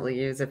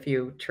definitely use a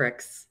few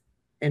tricks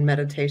in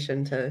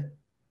meditation to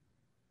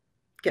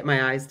get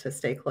my eyes to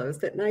stay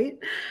closed at night.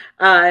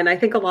 And I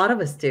think a lot of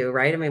us do,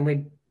 right? I mean,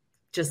 we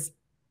just,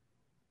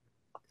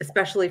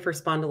 especially for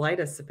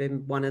spondylitis, have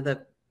been one of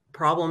the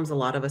problems a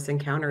lot of us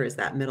encounter is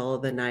that middle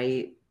of the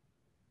night,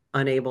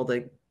 unable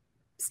to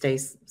stay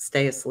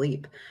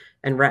asleep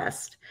and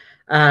rest.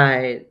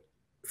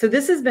 So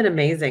this has been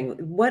amazing.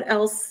 What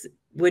else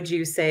would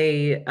you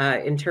say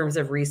in terms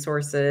of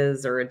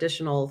resources or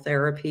additional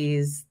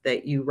therapies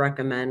that you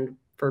recommend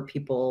for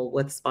people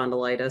with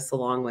spondylitis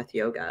along with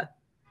yoga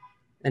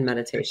and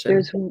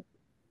meditation?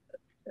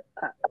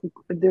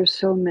 There's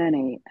so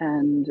many,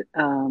 and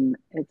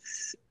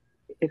it's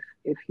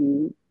if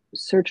you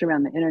search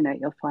around the internet,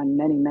 you'll find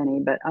many.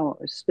 But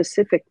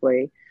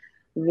specifically,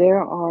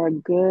 there are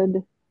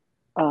good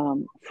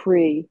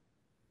free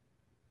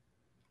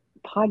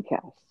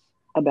podcasts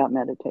about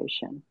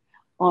meditation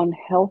on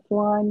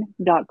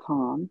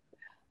healthline.com.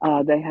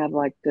 They have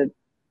like the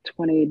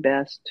 20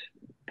 best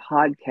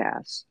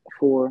podcasts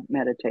for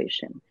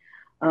meditation.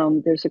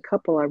 There's a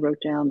couple I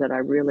wrote down that I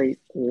really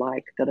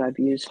like that I've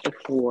used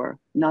before.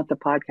 Not the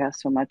podcast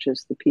so much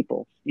as the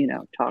people,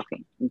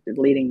 talking,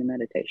 leading the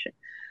meditation.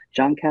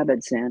 John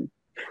Kabat-Zinn,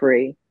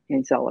 free.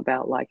 It's all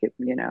about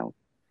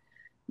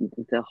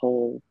the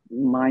whole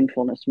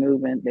mindfulness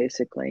movement,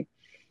 basically.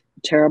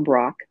 Tara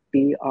Brach,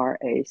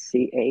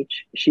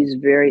 Brach. She's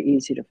very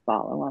easy to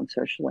follow on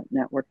social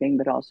networking,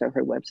 but also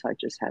her website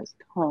just has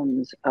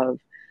tons of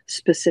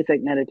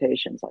specific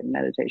meditations, like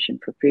meditation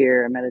for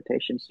fear,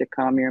 meditations to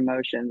calm your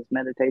emotions,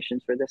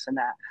 meditations for this and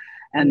that.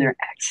 And they're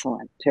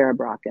excellent. Tara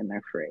Brach, and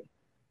they're free.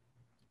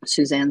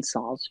 Suzanne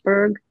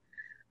Salzberg,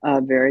 a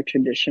very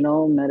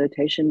traditional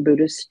meditation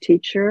Buddhist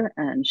teacher,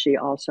 and she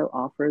also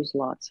offers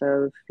lots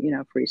of,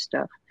 free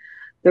stuff.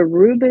 The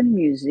Rubin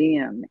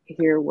Museum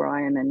here where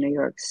I am in New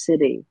York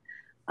City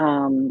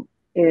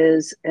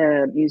is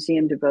a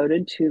museum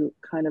devoted to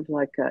kind of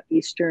like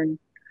Eastern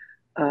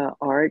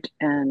art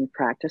and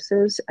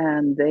practices,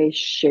 and they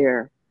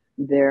share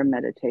their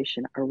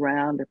meditation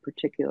around a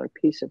particular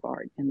piece of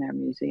art in their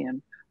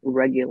museum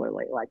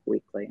regularly, like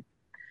weekly.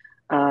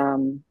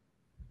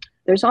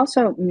 There's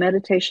also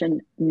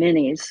meditation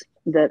minis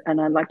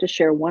and I'd like to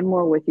share one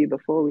more with you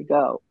before we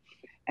go.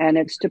 And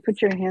it's to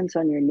put your hands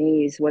on your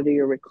knees, whether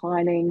you're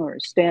reclining or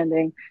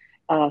standing.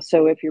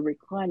 So if you're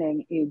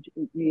reclining, you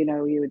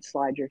would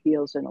slide your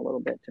heels in a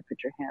little bit to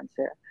put your hands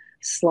there.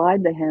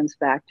 Slide the hands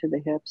back to the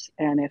hips,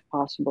 and if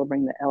possible,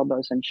 bring the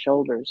elbows and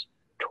shoulders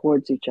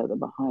towards each other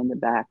behind the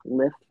back.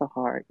 Lift the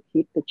heart.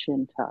 Keep the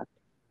chin tucked.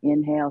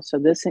 Inhale. So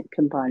this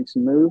combines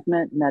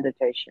movement,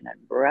 meditation,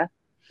 and breath.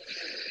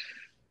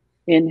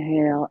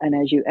 Inhale, and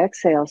as you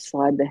exhale,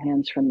 slide the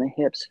hands from the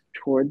hips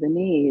toward the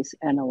knees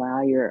and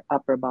allow your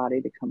upper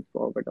body to come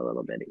forward a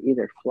little bit,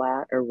 either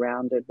flat or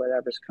rounded,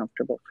 whatever's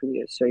comfortable for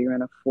you. So you're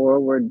in a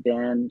forward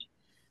bend.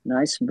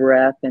 Nice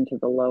breath into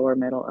the lower,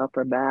 middle,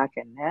 upper back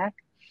and neck.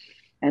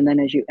 And then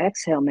as you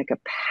exhale, make a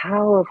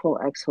powerful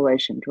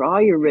exhalation. Draw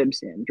your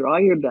ribs in, draw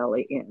your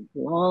belly in.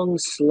 Long,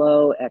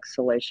 slow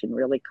exhalation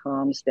really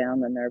calms down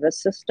the nervous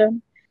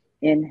system.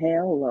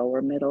 Inhale,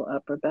 lower, middle,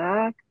 upper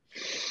back.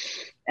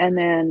 And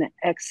then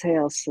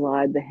exhale,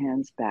 slide the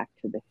hands back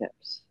to the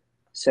hips.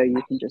 So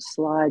you can just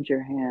slide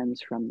your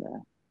hands from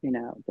the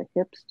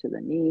hips to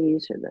the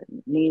knees, or the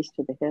knees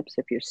to the hips.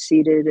 If you're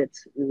seated,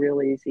 it's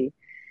real easy.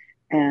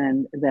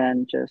 And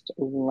then just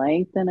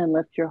lengthen and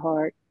lift your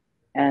heart.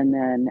 And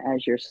then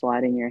as you're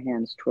sliding your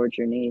hands towards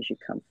your knees, you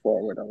come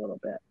forward a little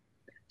bit.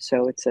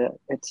 So it's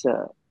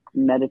a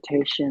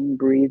meditation,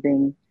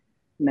 breathing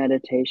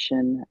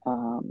meditation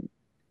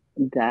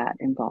that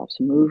involves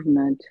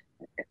movement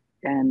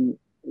and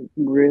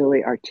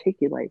really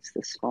articulates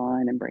the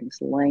spine and brings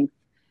length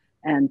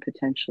and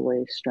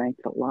potentially strength,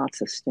 but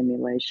lots of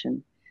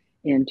stimulation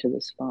into the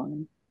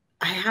spine.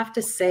 I have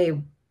to say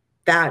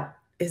that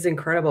is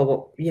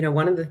incredible.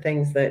 One of the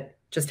things that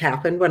just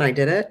happened when I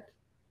did it,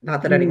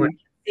 not that anyone can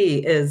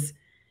see, is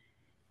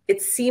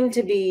it seemed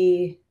to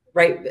be,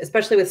 right,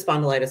 especially with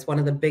spondylitis, one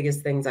of the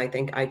biggest things I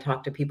think I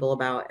talk to people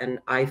about, and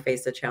I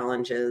face a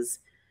challenge, is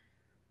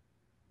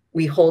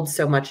we hold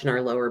so much in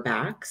our lower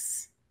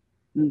backs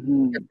because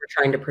we're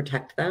trying to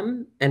protect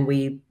them, and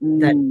we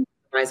then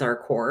compromise our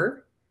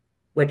core,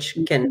 which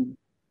can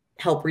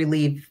help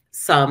relieve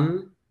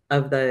some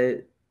of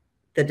the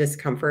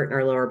discomfort in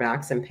our lower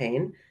backs and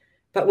pain.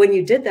 But when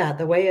you did that,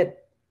 the way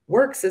it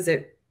works is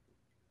it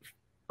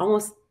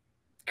almost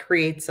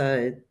creates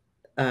a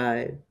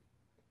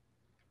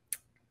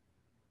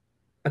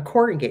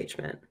core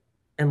engagement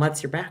and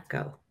lets your back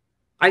go.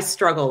 I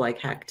struggle like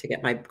heck to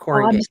get my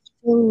core engaged.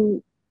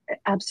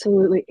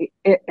 Absolutely.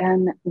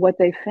 And what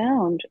they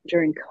found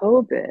during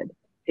COVID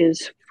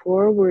is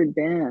forward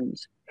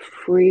bends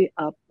free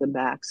up the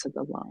backs of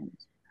the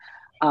lungs.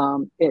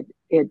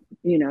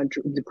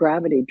 The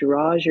gravity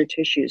draws your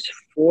tissues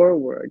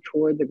forward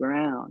toward the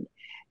ground,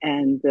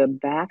 and the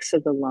backs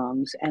of the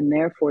lungs, and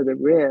therefore the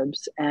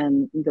ribs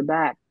and the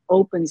back,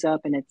 opens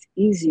up, and it's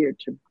easier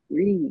to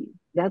breathe.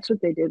 That's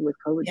what they did with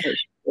COVID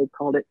patients. They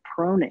called it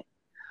proning.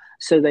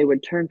 So they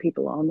would turn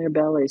people on their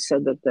bellies so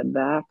that the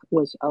back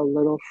was a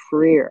little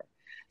freer.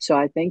 So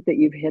I think that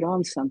you've hit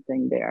on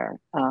something there,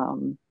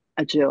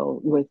 Jill,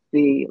 with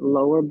the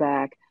lower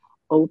back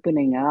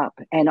opening up.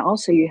 And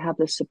also you have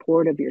the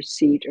support of your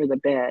seat or the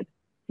bed.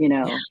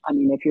 I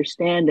mean, if you're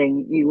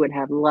standing, you would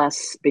have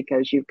less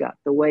because you've got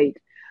the weight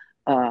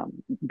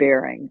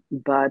bearing.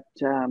 But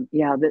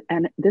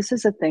and this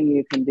is a thing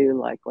you can do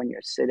like when you're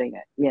sitting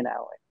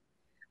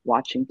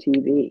watching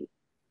TV.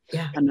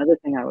 Yeah. Another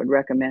thing I would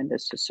recommend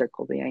is to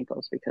circle the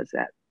ankles, because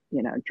that,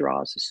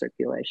 draws the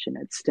circulation.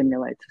 It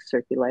stimulates the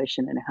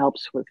circulation and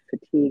helps with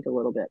fatigue a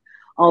little bit.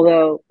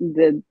 Although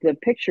the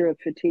picture of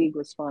fatigue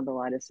with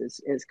spondylitis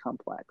is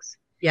complex.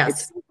 Yes.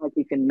 It's not like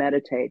you can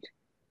meditate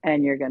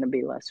and you're going to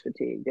be less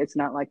fatigued. It's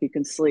not like you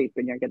can sleep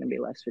and you're going to be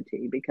less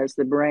fatigued, because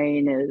the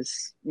brain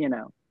is,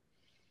 doing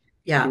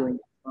the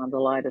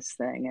spondylitis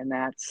thing, and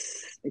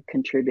that's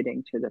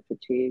contributing to the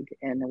fatigue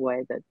in a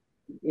way that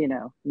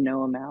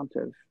no amount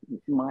of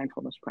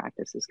mindfulness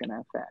practice is going to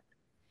affect.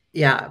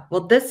 Yeah.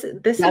 Well, that's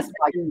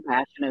why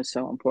compassion is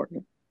so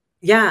important.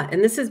 Yeah.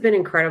 And this has been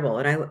incredible.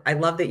 And I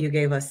love that you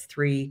gave us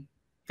 3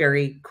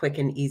 very quick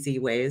and easy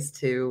ways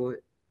to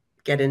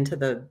get into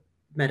the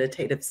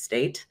meditative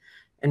state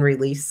and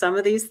release some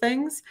of these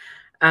things.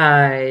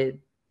 Overall,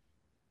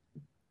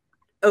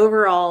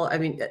 I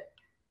mean,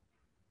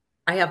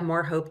 I have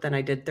more hope than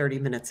I did 30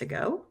 minutes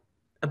ago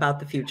about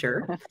the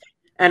future.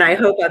 And I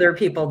hope other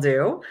people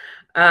do.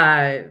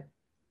 But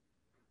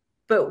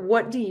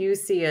what do you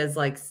see as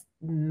like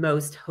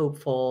most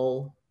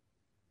hopeful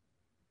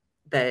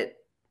that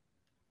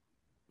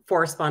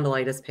for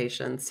spondylitis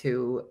patients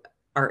who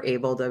are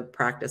able to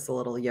practice a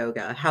little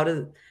yoga? How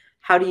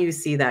do you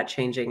see that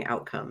changing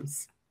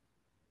outcomes?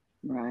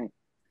 Right.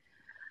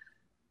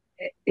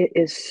 It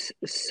is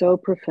so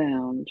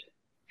profound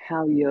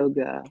how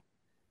yoga,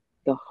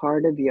 the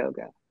heart of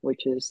yoga,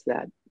 which is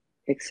that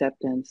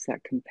acceptance,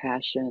 that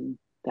compassion,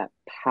 that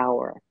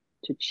power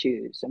to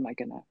choose. Am I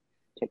going to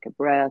take a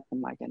breath?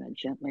 Am I going to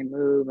gently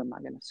move? Am I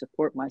going to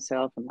support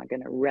myself? Am I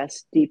going to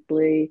rest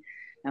deeply?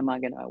 Am I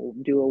going to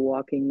do a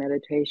walking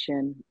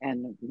meditation?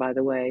 And by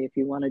the way, if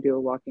you want to do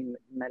a walking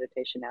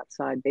meditation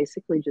outside,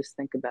 basically just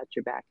think about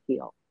your back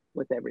heel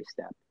with every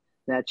step.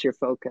 That's your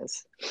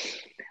focus.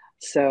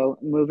 So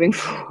moving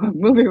forward,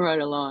 moving right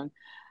along,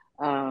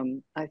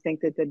 I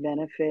think that the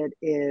benefit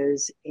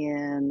is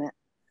in,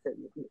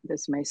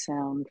 this may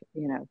sound,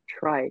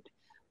 trite,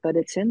 but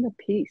it's in the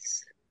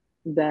peace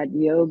that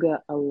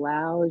yoga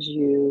allows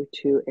you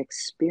to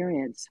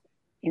experience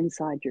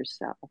inside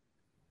yourself.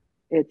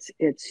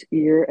 It's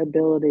your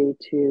ability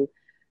to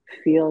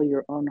feel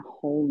your own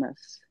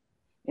wholeness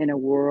in a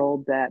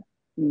world that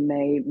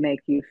may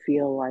make you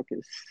feel like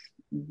it's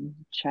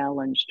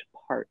challenged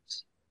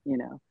parts, you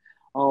know,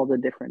 all the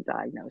different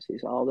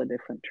diagnoses, all the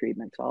different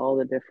treatments, all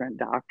the different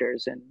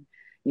doctors and,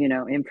 you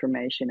know,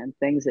 information and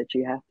things that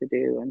you have to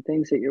do and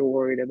things that you're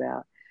worried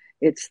about.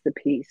 It's the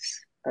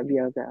peace of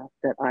yoga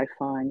that I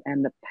find,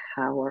 and the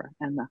power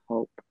and the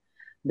hope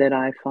that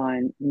I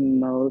find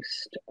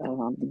most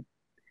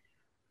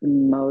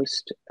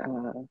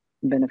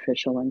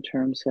beneficial in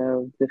terms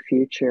of the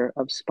future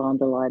of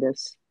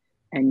spondylitis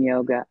and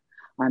yoga.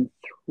 I'm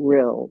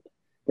thrilled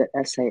that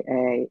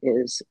SAA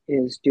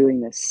is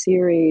doing this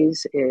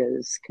series,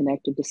 is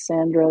connected to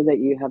Sandra, that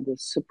you have the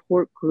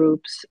support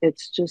groups.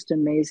 It's just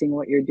amazing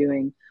what you're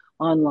doing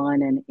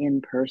online and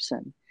in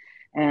person.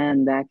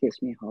 And that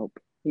gives me hope,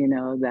 you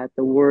know, that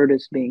the word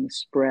is being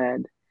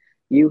spread.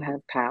 You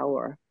have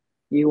power.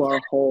 You are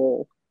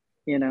whole,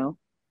 you know.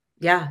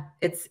 Yeah,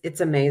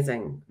 it's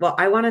amazing. Well,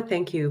 I want to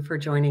thank you for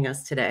joining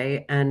us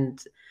today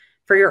and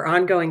for your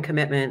ongoing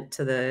commitment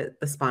to the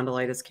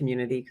spondylitis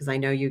community, because I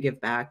know you give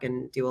back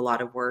and do a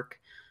lot of work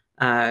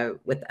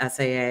with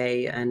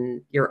SAA,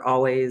 and you're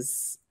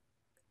always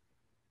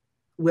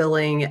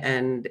willing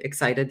and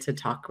excited to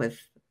talk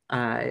with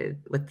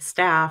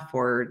staff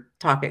or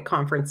talk at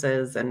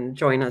conferences and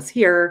join us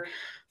here.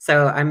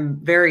 So I'm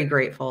very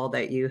grateful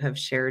that you have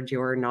shared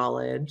your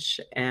knowledge,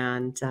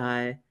 and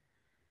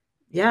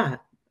yeah,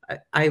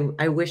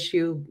 I wish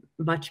you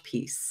much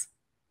peace.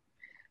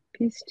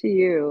 Peace to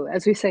you.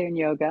 As we say in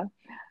yoga,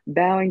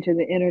 bowing to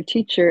the inner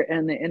teacher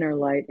and the inner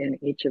light in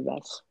each of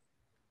us.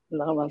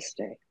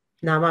 Namaste.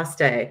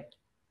 Namaste.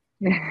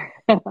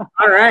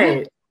 All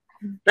right.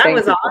 That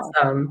was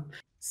awesome.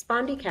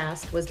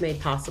 SpondyCast was made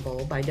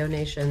possible by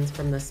donations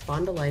from the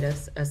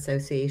Spondylitis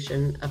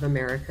Association of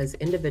America's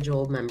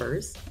individual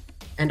members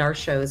and our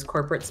show's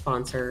corporate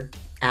sponsor,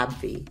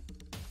 AbbVie.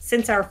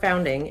 Since our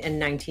founding in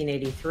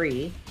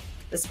 1983,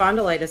 the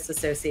Spondylitis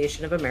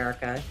Association of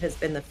America has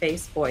been the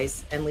face,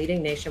 voice, and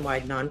leading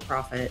nationwide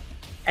nonprofit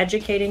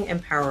educating,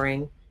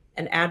 empowering,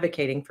 and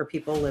advocating for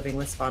people living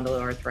with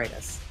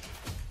spondyloarthritis.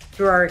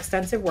 Through our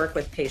extensive work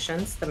with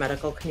patients, the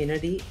medical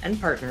community,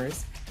 and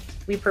partners,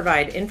 we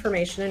provide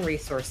information and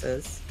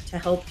resources to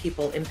help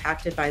people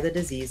impacted by the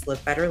disease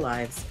live better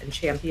lives and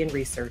champion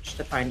research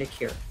to find a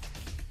cure.